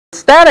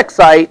static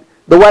site,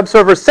 the web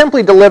server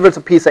simply delivers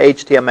a piece of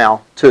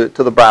HTML to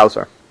the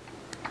browser.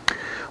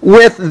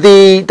 With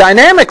the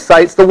dynamic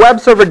sites, the web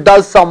server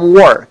does some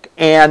work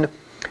and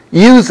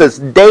uses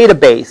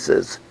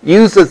databases,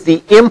 uses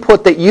the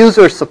input that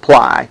users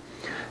supply,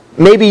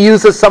 maybe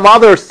uses some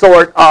other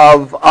sort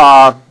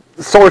of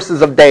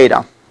sources of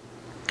data,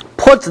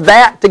 puts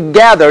that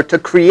together to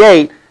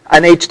create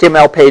an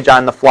HTML page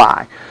on the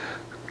fly.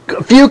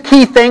 A few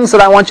key things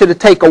that I want you to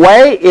take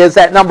away is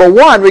that, number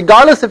one,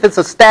 regardless if it's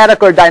a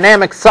static or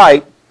dynamic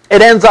site,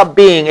 it ends up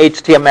being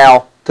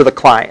HTML to the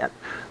client.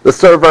 The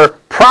server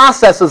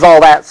processes all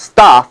that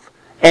stuff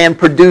and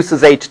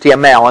produces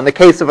HTML. In the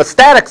case of a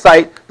static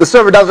site, the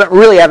server doesn't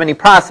really have any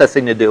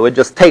processing to do. It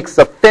just takes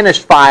the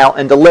finished file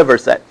and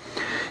delivers it.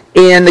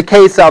 In the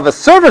case of a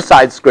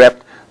server-side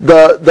script,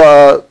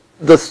 the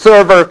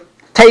server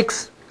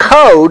takes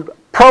code,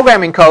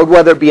 programming code,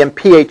 whether it be in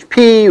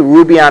PHP,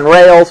 Ruby on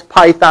Rails,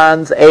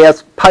 Python,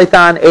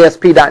 ASP.NET,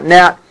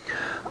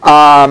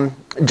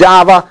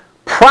 Java,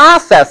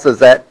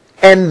 processes it,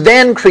 and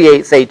then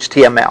creates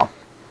HTML.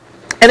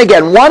 And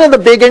again, one of the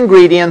big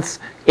ingredients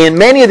in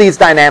many of these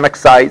dynamic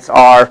sites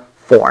are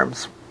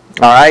forms.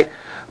 All right?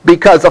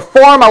 Because a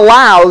form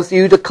allows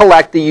you to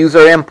collect the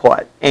user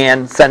input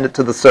and send it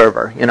to the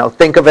server. You know,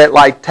 think of it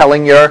like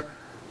telling your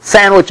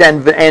sandwich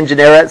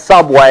engineer at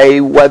Subway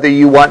whether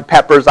you want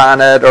peppers on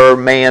it or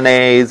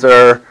mayonnaise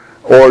or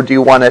do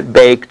you want it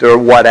baked or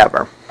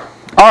whatever.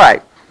 All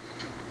right.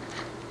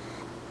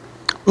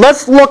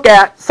 Let's look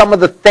at some of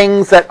the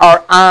things that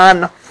are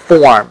on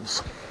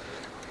forms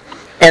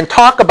and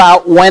talk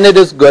about when it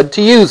is good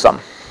to use them.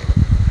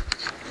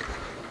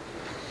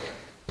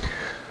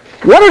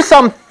 What are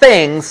some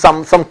things,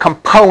 some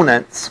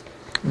components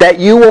that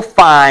you will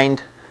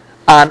find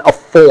on a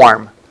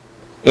form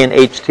in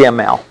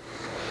HTML?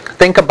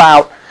 Think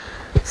about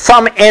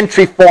some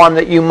entry form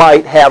that you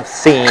might have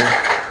seen.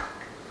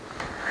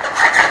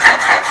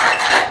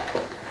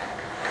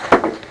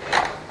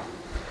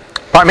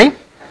 Pardon me?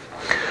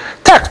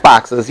 Text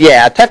boxes.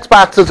 Yeah, text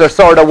boxes are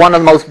sort of one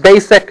of the most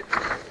basic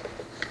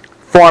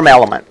form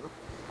element.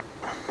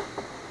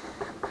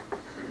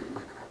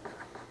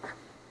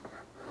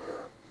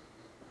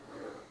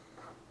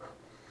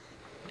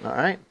 All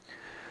right.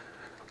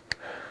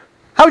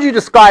 How would you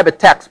describe a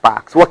text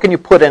box? What can you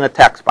put in a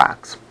text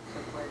box?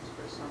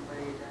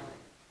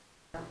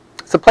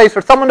 It's a place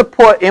for someone to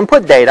put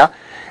input data.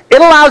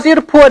 It allows you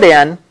to put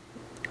in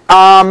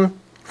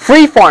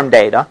free-form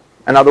data.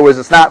 In other words,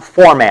 it's not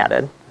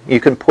formatted. You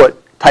can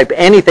type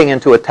anything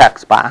into a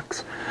text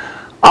box.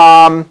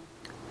 And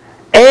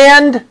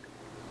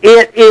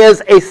it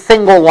is a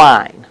single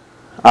line.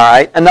 All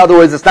right. In other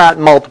words, it's not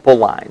multiple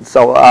lines.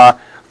 So,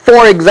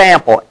 for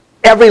example,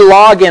 every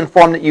login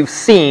form that you've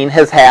seen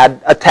has had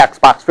a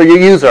text box for your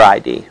user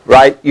ID,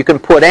 right? You can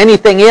put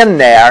anything in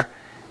there.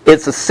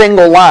 It's a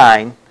single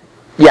line.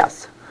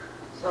 Yes?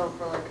 So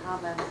for like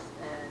comments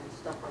and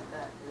stuff like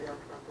that,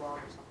 for a blog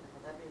or something,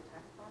 would that be a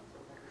text box?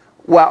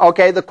 Well,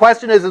 okay, the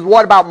question is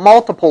what about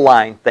multiple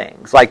line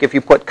things? Like if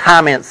you put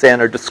comments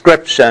in or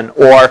description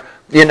or,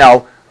 you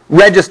know,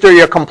 register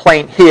your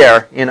complaint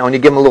here, you know, and you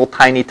give them a little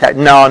tiny text.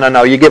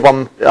 No, you give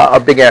them a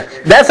big area.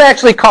 That's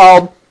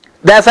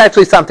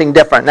actually something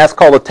different. That's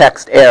called a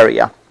text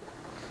area.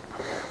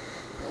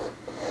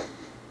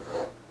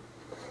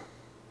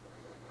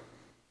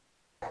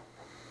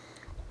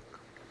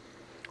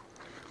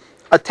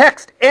 A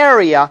text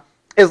area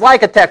is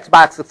like a text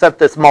box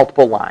except it's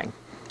multiple line.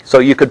 So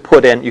you could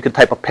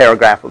type a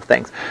paragraph of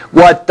things.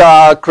 What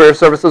Career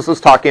Services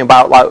was talking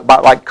about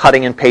like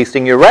cutting and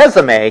pasting your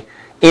resume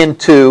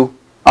into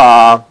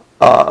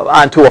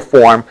onto a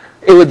form,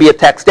 it would be a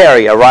text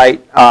area,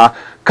 right?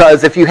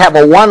 Because if you have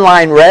a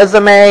one-line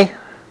resume,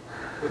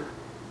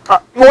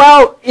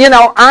 well, you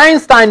know,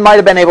 Einstein might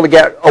have been able to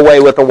get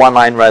away with a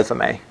one-line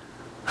resume.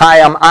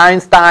 Hi, I'm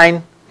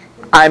Einstein.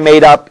 I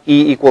made up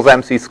E equals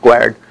MC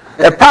squared.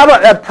 It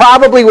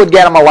probably would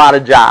get him a lot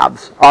of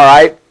jobs, all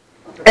right?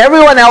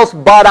 Everyone else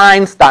but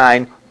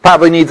Einstein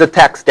probably needs a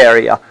text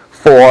area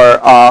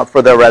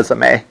for their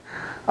resume,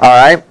 all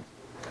right?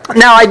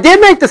 Now, I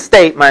did make the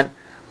statement,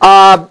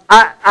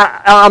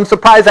 I'm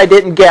surprised I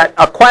didn't get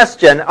a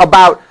question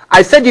about,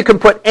 I said you can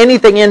put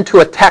anything into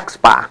a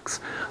text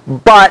box,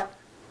 but,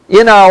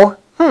 you know,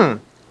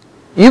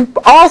 you've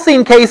all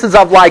seen cases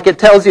of like it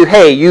tells you,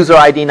 hey, user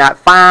ID not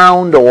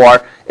found,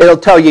 or it'll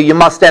tell you you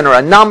must enter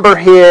a number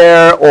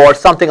here, or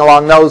something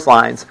along those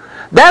lines.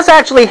 That's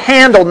actually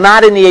handled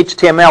not in the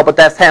HTML, but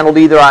that's handled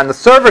either on the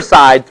server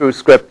side through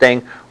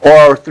scripting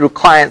or through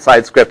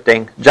client-side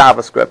scripting,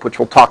 JavaScript, which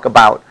we'll talk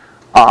about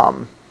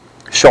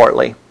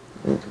shortly.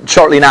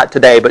 Shortly, not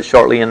today, but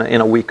shortly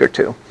in a week or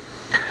two.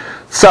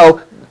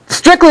 So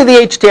strictly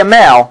the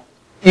HTML,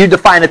 you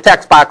define a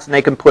text box and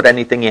they can put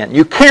anything in.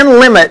 You can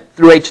limit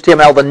through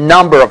HTML the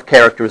number of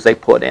characters they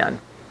put in,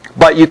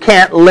 but you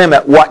can't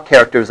limit what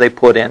characters they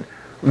put in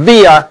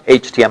via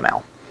HTML.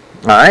 All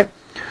right?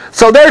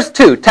 So there's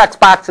two, text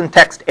box and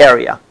text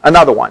area.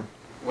 Another one.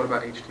 What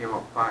about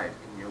HTML5? Can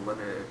you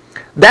limit it?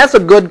 That's a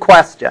good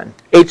question.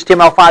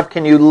 HTML5,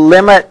 can you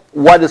limit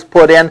what is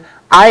put in?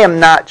 I am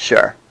not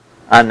sure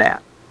on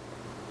that.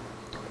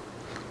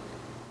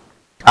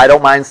 I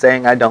don't mind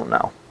saying I don't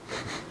know.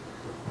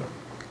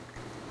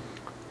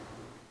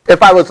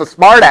 If I was a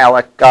smart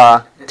aleck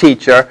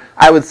teacher,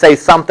 I would say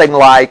something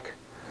like,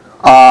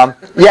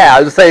 yeah,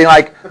 I was saying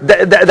like,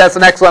 that's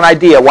an excellent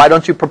idea. Why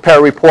don't you prepare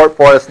a report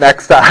for us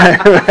next time?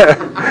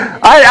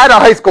 I had a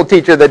high school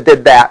teacher that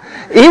did that.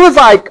 He was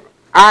like,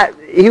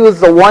 he was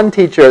the one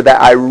teacher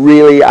that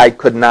I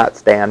could not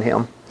stand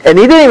him. And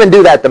he didn't even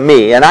do that to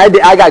me. And I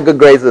got good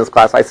grades in this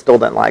class. I still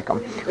didn't like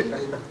him.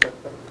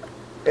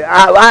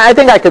 I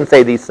think I can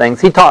say these things.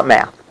 He taught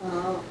math.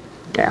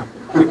 Yeah.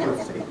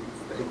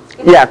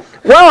 Yeah.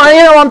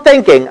 Well, I'm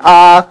thinking,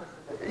 I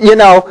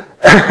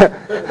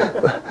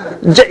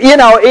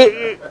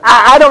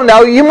don't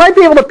know. You might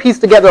be able to piece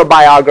together a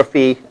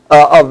biography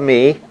of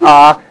me.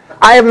 I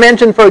have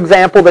mentioned, for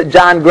example, that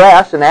John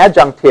Gresh, an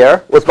adjunct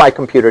here, was my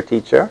computer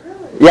teacher.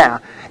 Yeah.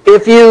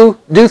 If you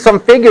do some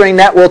figuring,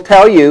 that will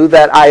tell you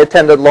that I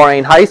attended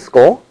Lorain High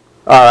School.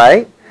 All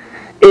right.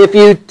 If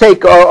you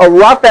take a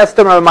rough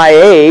estimate of my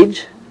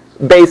age,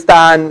 based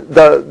on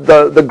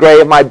the gray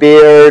of my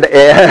beard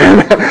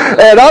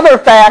and other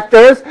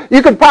factors,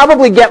 you could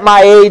probably get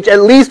my age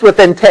at least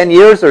within 10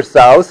 years or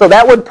so. So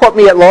that would put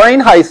me at Lorain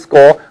High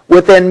School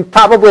within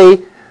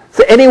probably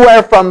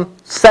anywhere from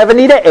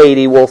 70 to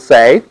 80, we'll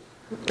say.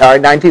 All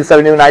right,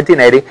 1970 to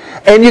 1980.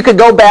 And you could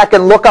go back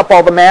and look up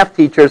all the math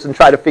teachers and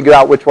try to figure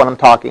out which one I'm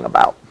talking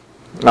about.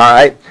 All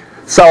right?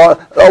 So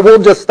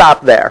we'll just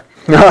stop there.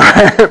 All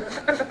right?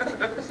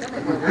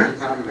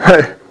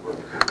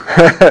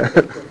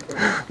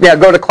 Yeah,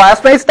 go to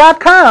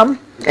classmates.com.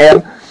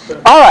 And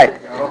all right,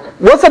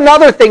 what's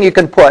another thing you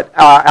can put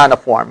on a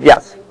form?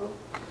 Yes.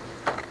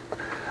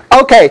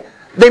 Okay,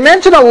 they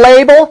mention a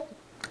label,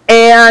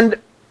 and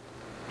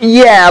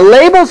yeah,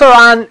 labels are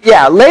on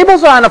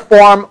a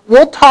form.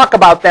 We'll talk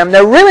about them.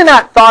 They're really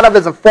not thought of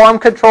as a form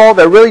control.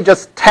 They're really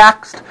just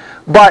text.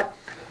 But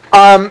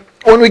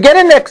when we get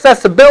into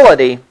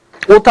accessibility,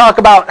 we'll talk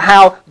about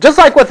how, just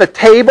like with a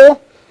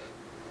table,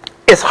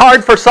 it's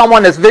hard for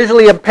someone that's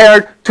visually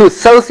impaired to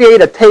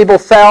associate a table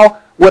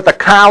cell with a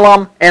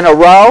column and a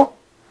row.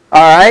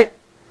 All right?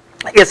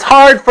 It's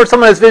hard for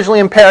someone that's visually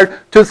impaired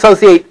to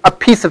associate a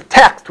piece of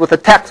text with a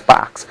text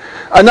box.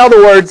 In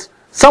other words,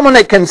 someone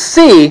that can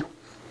see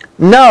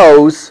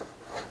knows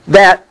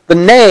that the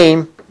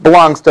name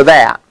belongs to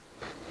that.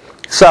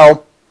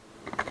 So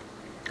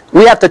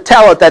we have to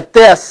tell it that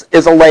this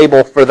is a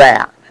label for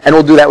that. And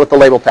we'll do that with the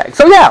label tag.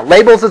 So yeah,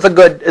 labels is a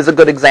good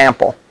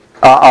example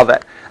of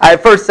it. I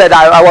first said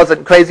I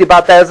wasn't crazy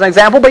about that as an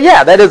example, but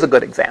yeah, that is a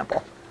good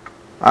example.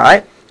 All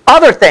right.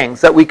 Other things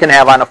that we can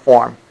have on a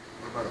form.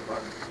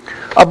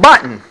 A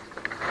button.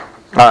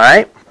 All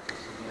right.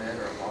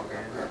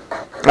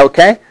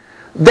 Okay.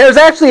 There's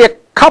actually a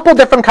couple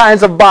different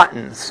kinds of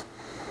buttons.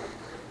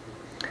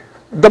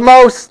 The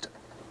most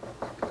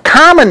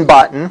common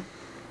button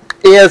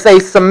is a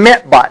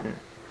submit button.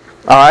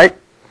 All right.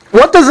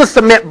 What does a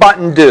submit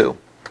button do?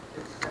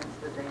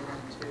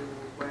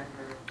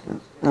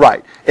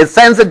 Right. It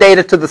sends the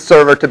data to the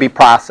server to be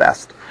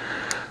processed.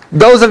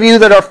 Those of you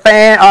that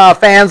are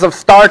fans of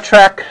Star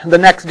Trek The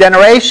Next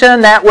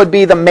Generation, that would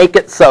be the Make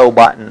It So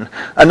button.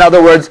 In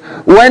other words,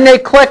 when they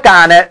click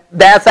on it,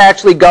 that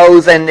actually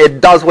goes and it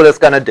does what it's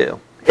going to do.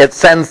 It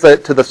sends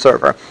it to the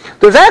server.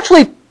 There's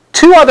actually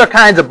two other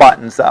kinds of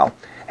buttons, though.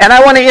 And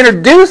I want to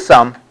introduce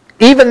them,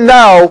 even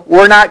though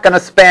we're not going to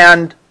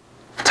spend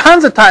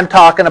tons of time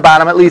talking about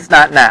them, at least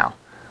not now.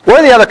 What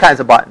are the other kinds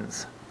of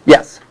buttons?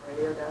 Yes?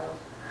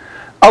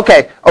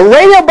 Okay, a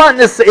radio button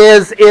is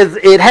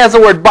it has the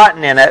word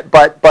button in it,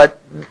 but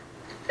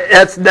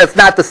that's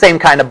not the same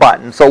kind of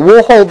button. So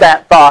we'll hold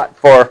that thought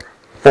for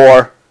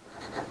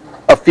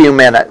a few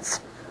minutes.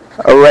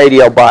 A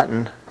radio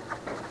button.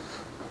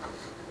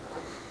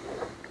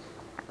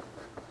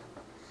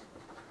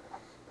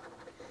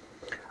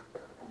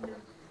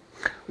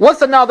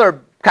 What's another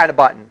kind of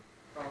button?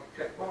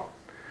 Checkbox.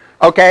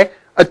 Okay,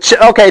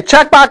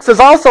 checkbox is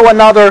also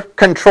another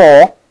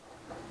control.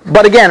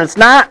 But again, it's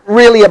not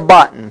really a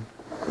button.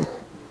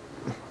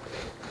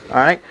 All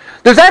right?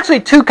 There's actually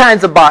two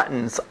kinds of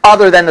buttons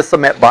other than the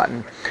submit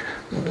button.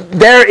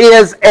 There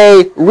is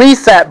a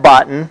reset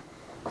button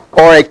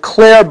or a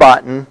clear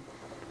button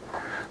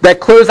that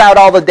clears out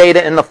all the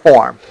data in the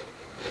form.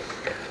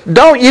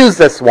 Don't use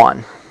this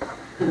one.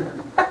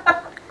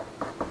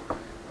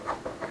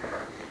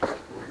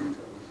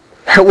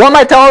 What am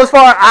I telling this for?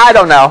 I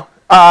don't know.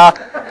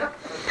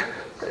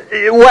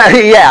 Well,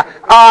 yeah.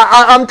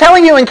 I'm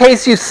telling you in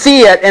case you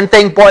see it and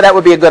think, boy, that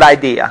would be a good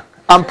idea.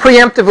 I'm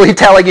preemptively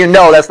telling you,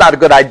 no, that's not a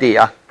good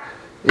idea.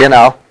 You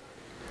know.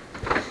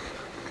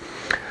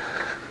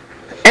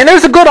 And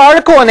there's a good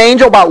article in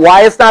Angel about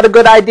why it's not a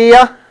good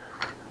idea.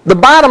 The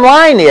bottom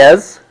line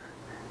is,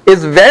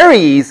 it's very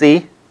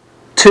easy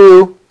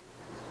to,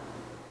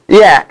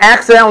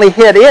 accidentally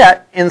hit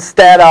it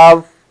instead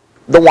of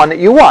the one that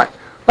you want.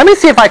 Let me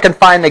see if I can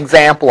find an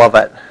example of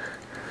it.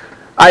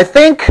 I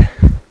think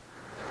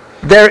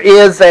There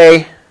is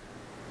a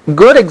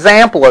good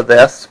example of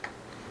this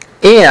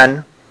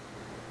in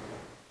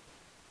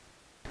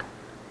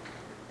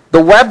the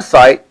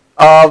website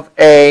of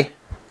a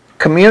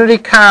community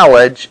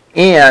college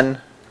in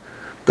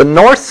the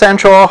north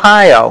central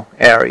Ohio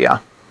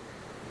area.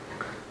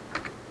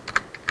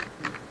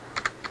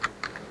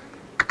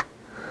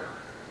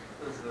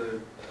 This is a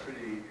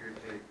pretty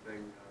irritating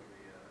thing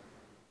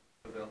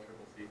on the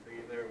CISS216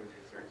 thingy there when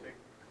you're searching.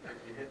 If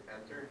you hit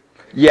enter.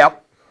 Yep.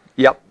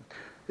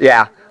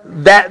 Yeah.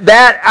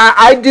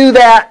 I do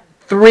that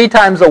 3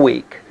 times a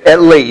week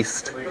at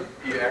least. Like,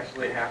 you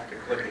actually have to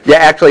click it. You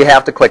actually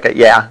have to click it.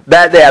 Yeah.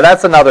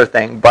 That's another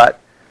thing. But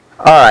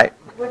all right.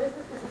 What is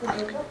this? This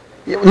is an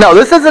angel? No,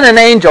 this isn't an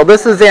angel.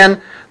 This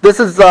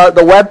is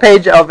the web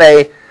page of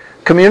a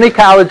community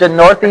college in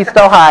Northeast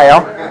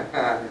Ohio.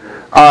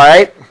 All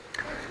right,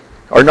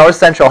 or North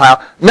Central Ohio.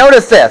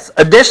 Notice this: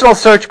 additional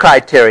search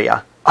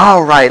criteria.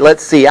 All right,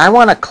 let's see. I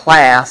want a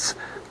class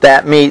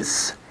that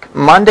meets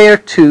Monday or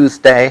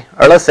Tuesday,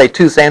 or let's say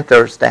Tuesday and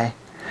Thursday,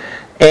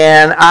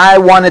 and I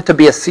want it to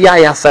be a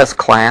CISS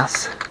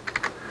class.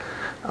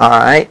 All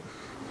right,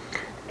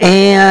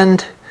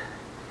 and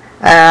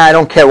I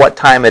don't care what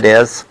time it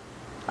is.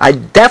 I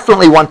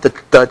definitely want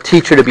the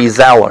teacher to be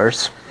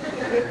Zellers.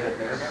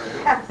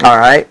 All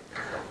right.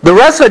 The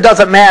rest of it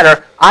doesn't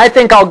matter. I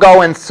think I'll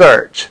go and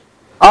search.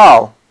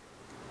 Oh,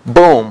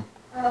 boom.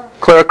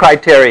 Clear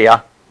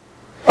criteria.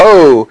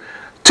 Oh,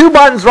 2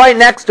 buttons right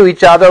next to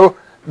each other.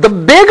 The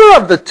bigger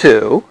of the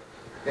two,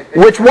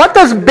 which what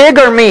does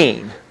bigger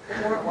mean?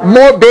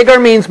 Bigger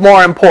means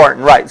more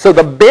important, right? So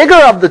the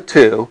bigger of the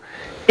two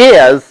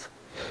is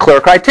clear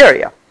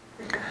criteria.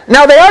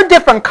 Now they are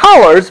different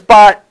colors,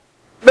 but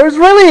there's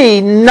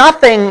really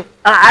nothing.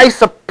 I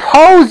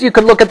suppose you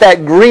could look at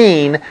that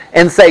green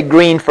and say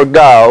green for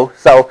go.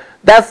 So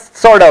that's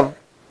sort of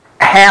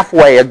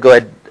halfway a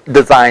good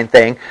design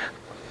thing.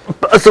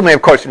 Assuming,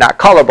 of course, you're not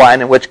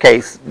colorblind, in which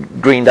case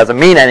green doesn't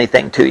mean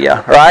anything to you,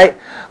 right?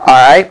 All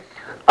right.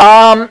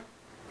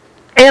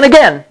 And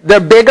again, they're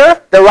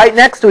bigger. They're right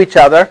next to each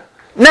other.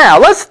 Now,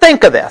 let's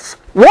think of this.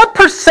 What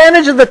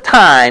percentage of the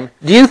time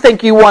do you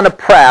think you want to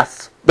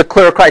press the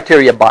clear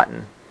criteria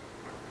button?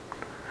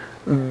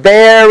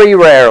 Very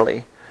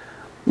rarely.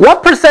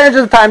 What percentage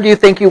of the time do you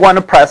think you want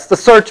to press the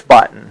search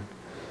button?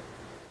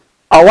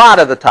 A lot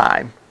of the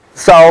time.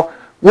 So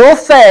we'll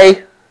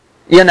say,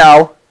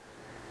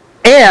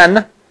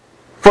 N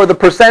for the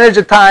percentage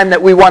of time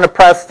that we want to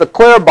press the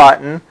clear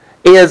button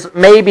is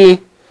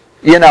maybe,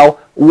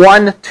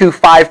 1 to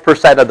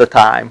 5% of the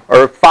time,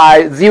 or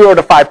 0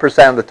 to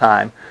 5% of the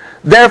time.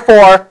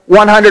 Therefore,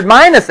 100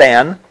 minus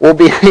N will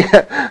be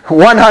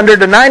 100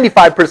 to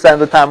 95% of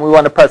the time we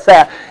want to press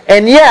that.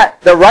 And yet,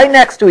 they're right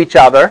next to each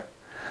other.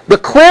 The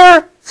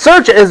clear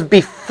search is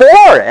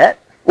before it,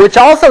 which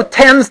also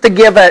tends to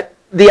give it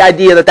the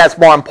idea that that's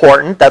more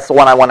important. That's the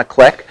one I want to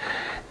click.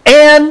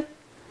 And,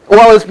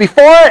 well, it's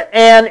before it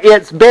and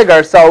it's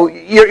bigger, so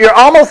you're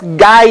almost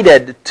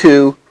guided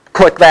to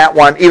click that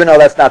one, even though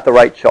that's not the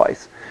right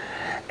choice.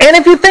 And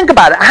if you think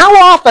about it, how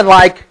often,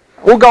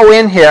 we'll go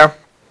in here.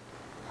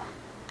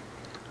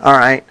 All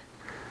right,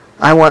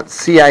 I want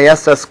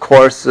CISS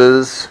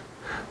courses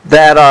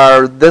that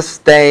are this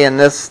day and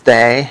this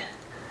day,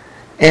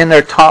 and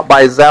they're taught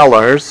by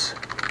Zellers.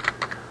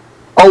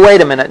 Oh,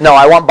 wait a minute. No,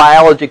 I want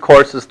biology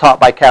courses taught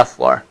by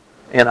Kessler.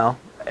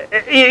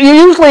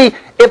 Usually,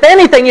 if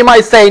anything, you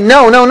might say,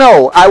 no.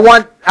 I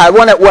want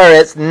it where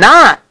it's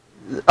not.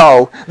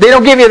 Oh, they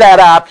don't give you that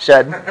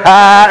option.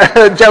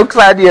 Joke's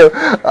on you.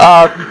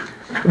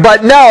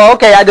 But no,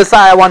 okay, I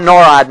decide I want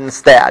NORAD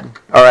instead,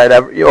 all right,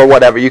 or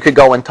whatever. You could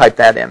go and type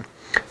that in.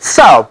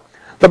 So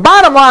the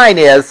bottom line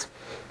is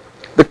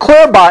the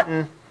clear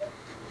button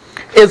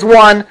is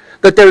one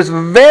that there's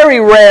very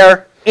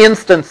rare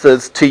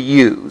instances to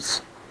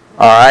use,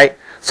 all right?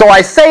 So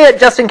I say it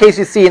just in case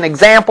you see an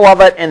example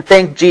of it and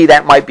think, gee,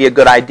 that might be a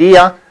good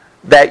idea,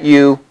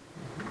 I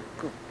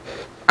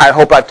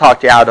hope I've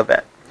talked you out of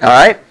it, all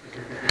right?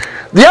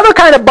 The other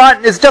kind of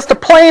button is just a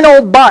plain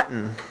old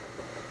button.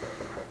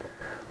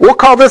 We'll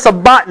call this a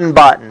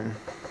button.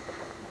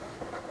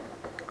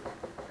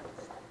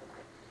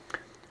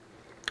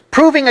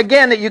 Proving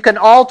again that you can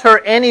alter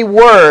any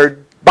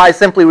word by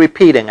simply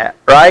repeating it,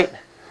 right?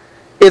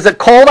 Is it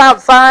cold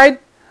outside?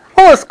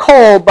 Oh, it's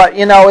cold, but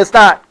it's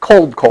not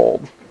cold,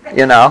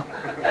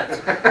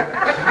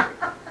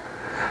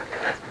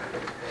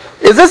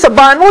 Is this a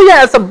button? Well,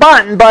 yeah, it's a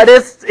button, but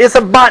it's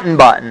a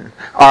button.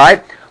 All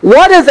right.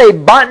 What is a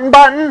button?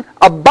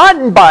 A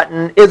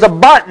button is a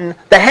button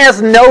that has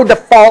no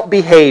default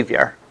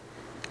behavior.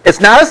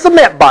 It's not a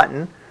submit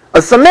button.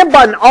 A submit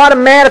button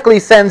automatically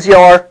sends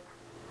your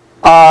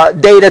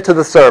data to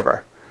the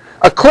server.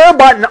 A clear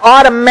button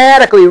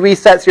automatically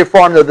resets your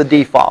form to the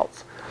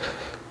defaults.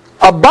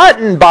 A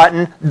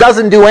button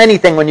doesn't do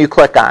anything when you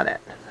click on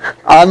it,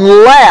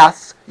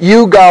 unless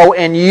you go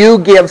and you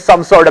give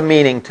some sort of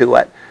meaning to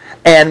it.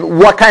 And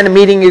what kind of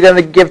meaning you're going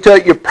to give to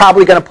it, you're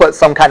probably going to put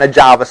some kind of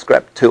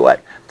JavaScript to it,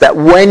 that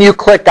when you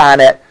click on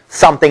it,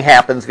 something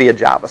happens via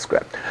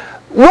JavaScript.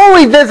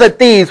 We'll revisit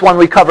these when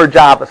we cover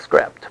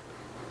JavaScript.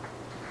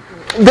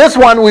 This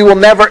one we will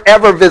never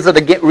ever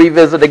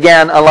revisit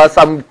again unless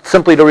I'm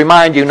simply to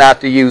remind you not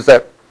to use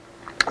it.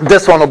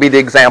 This one will be the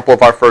example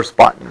of our first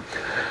button.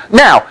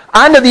 Now,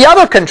 on to the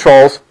other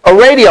controls, a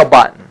radio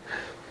button.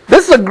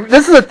 This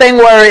is a thing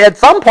where at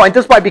some point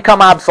this might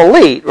become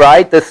obsolete,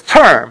 right? This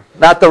term,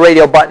 not the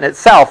radio button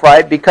itself,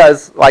 right?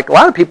 Because like a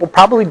lot of people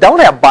probably don't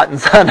have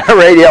buttons on their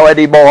radio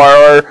anymore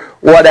or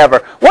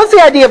whatever. What's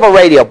the idea of a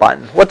radio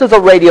button? What does a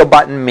radio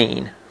button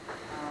mean? When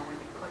you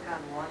click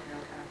on one, it'll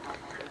kind of pop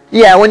up.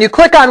 Yeah, when you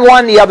click on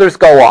one, the others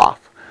go off.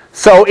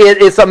 So it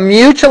is a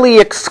mutually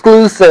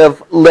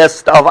exclusive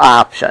list of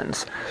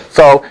options.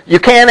 So you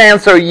can't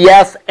answer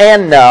yes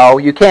and no.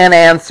 You can't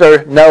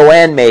answer no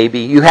and maybe.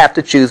 You have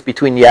to choose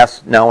between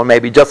yes, no, and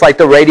maybe. Just like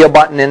the radio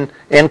button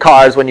in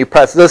cars, when you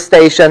press this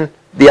station,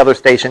 the other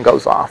station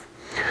goes off.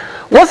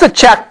 What's a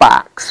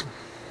checkbox?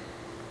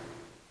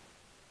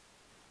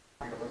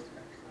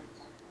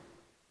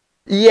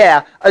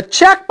 Yeah, a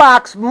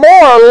checkbox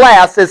more or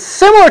less is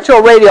similar to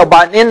a radio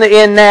button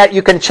in that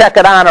you can check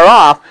it on or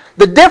off.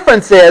 The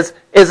difference is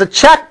a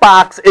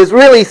checkbox is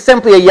really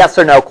simply a yes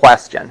or no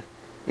question.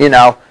 You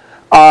know,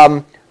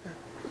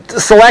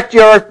 select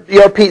your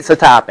pizza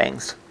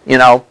toppings. You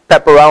know,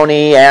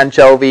 pepperoni,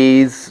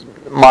 anchovies,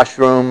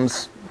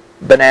 mushrooms,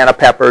 banana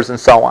peppers, and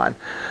so on.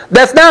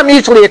 That's not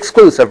mutually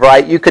exclusive,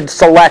 right? You could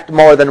select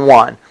more than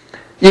one.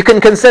 You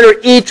can consider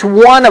each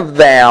one of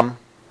them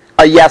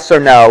a yes or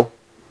no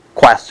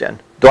question.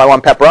 Do I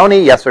want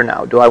pepperoni? Yes or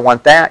no. Do I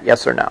want that?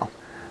 Yes or no.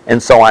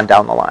 And so on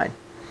down the line.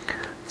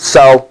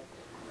 So,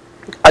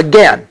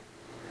 again,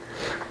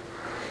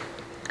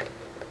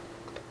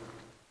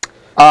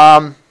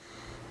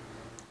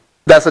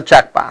 that's a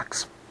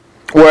checkbox,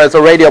 whereas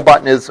a radio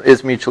button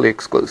is mutually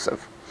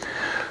exclusive.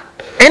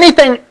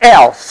 Anything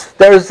else?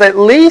 There's at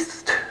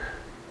least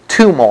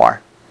two more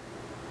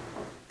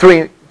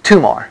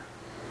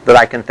that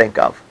I can think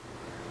of.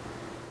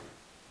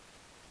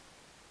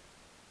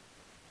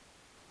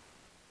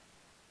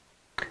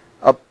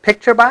 A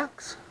picture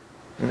box?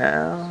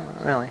 No,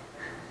 not really.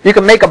 You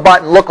can make a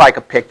button look like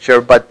a picture,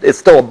 but it's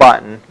still a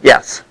button.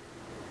 Yes?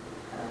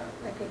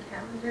 Like a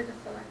calendar to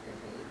select a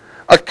date.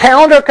 A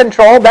calendar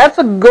control, that's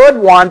a good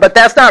one, but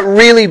that's not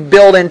really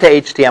built into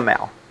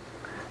HTML.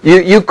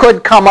 You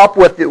could come up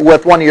with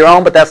one of your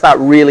own, but that's not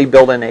really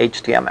built into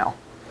HTML.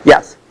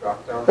 Yes?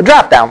 Drop-down? A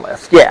drop-down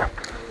list, yeah.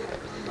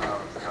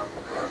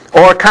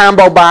 Or a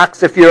combo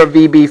box if you're a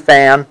VB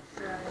fan.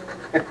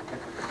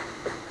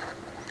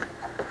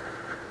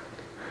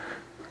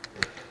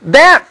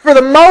 That, for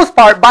the most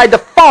part, by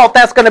default,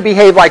 that's going to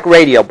behave like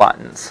radio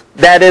buttons.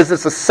 That is,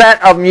 it's a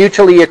set of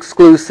mutually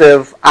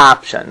exclusive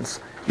options.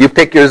 You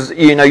pick your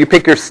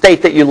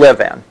state that you live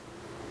in.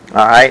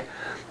 All right.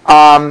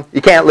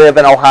 You can't live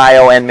in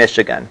Ohio and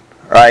Michigan,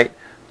 right?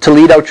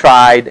 Toledo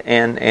tried,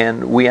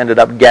 and we ended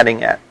up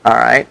getting it. All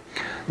right.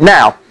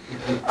 Now,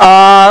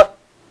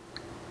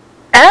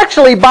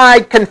 actually, by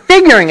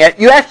configuring it,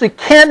 you actually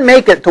can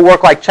make it to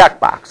work like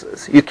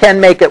checkboxes. You can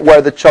make it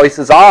where the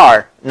choices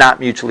are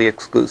not mutually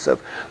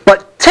exclusive.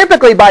 But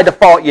typically, by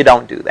default, you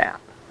don't do that.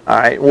 All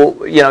right.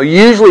 Well,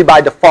 usually by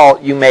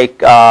default, you make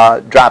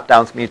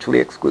drop-downs mutually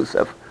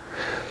exclusive.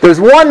 There's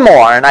one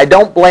more, and I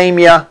don't blame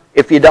you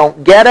if you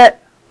don't get it,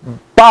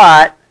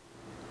 but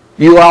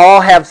you all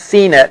have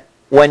seen it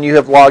when you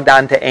have logged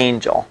on to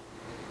Angel.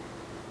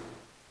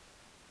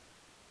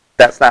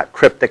 That's not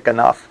cryptic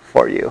enough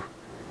for you.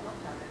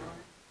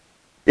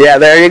 Yeah,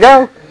 there you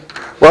go.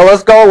 Well,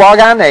 let's go log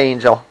on to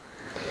Angel.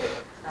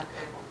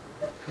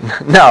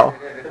 No.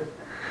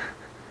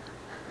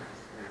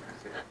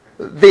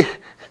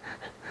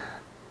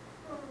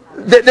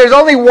 There's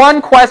only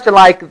one question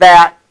like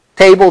that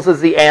tables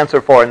is the answer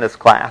for in this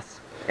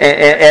class.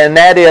 And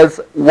that is,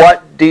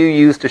 what do you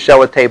use to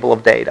show a table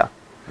of data?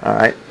 All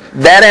right.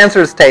 That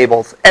answer is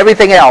tables.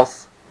 Everything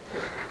else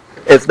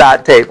is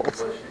not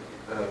tables.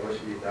 What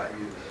should you not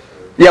use?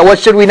 Yeah, what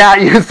should we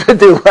not use to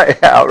do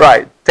layout?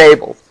 Right,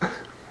 tables.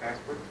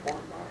 Password form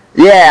box?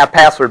 Yeah,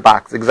 password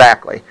box,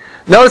 exactly.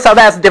 Notice how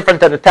that's different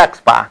than a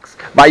text box.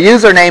 My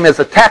username is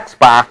a text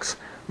box.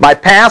 My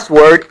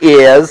password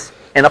is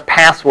in a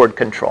password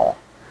control.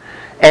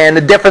 And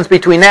the difference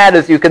between that,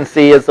 as you can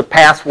see, is the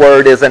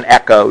password isn't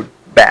echoed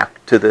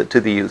back to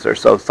the user.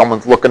 So if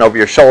someone's looking over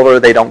your shoulder,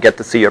 they don't get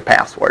to see your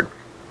password.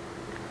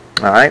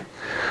 All right?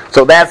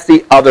 So that's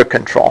the other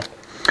control.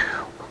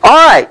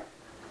 All right.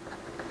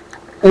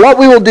 What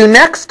we will do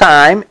next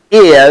time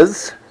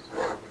is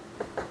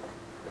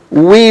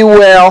we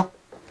will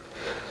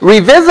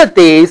revisit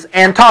these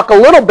and talk a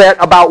little bit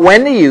about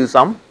when to use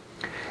them.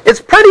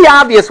 It's pretty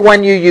obvious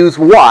when you use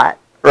what,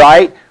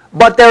 right?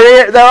 But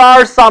there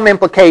are some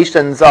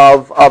implications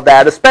of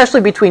that,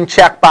 especially between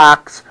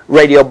checkbox,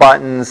 radio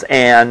buttons,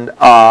 and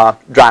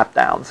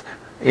drop-downs.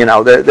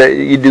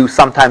 You do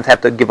sometimes have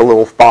to give a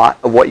little thought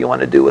of what you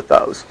want to do with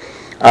those.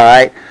 All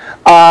right.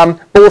 But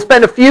we'll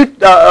spend a few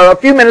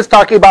minutes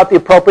talking about the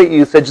appropriate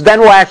usage. Then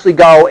we'll actually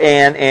go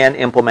and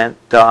implement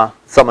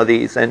some of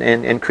these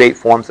and create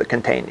forms that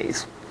contain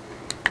these.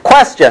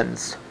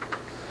 Questions?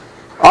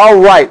 All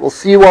right, we'll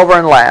see you over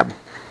in lab.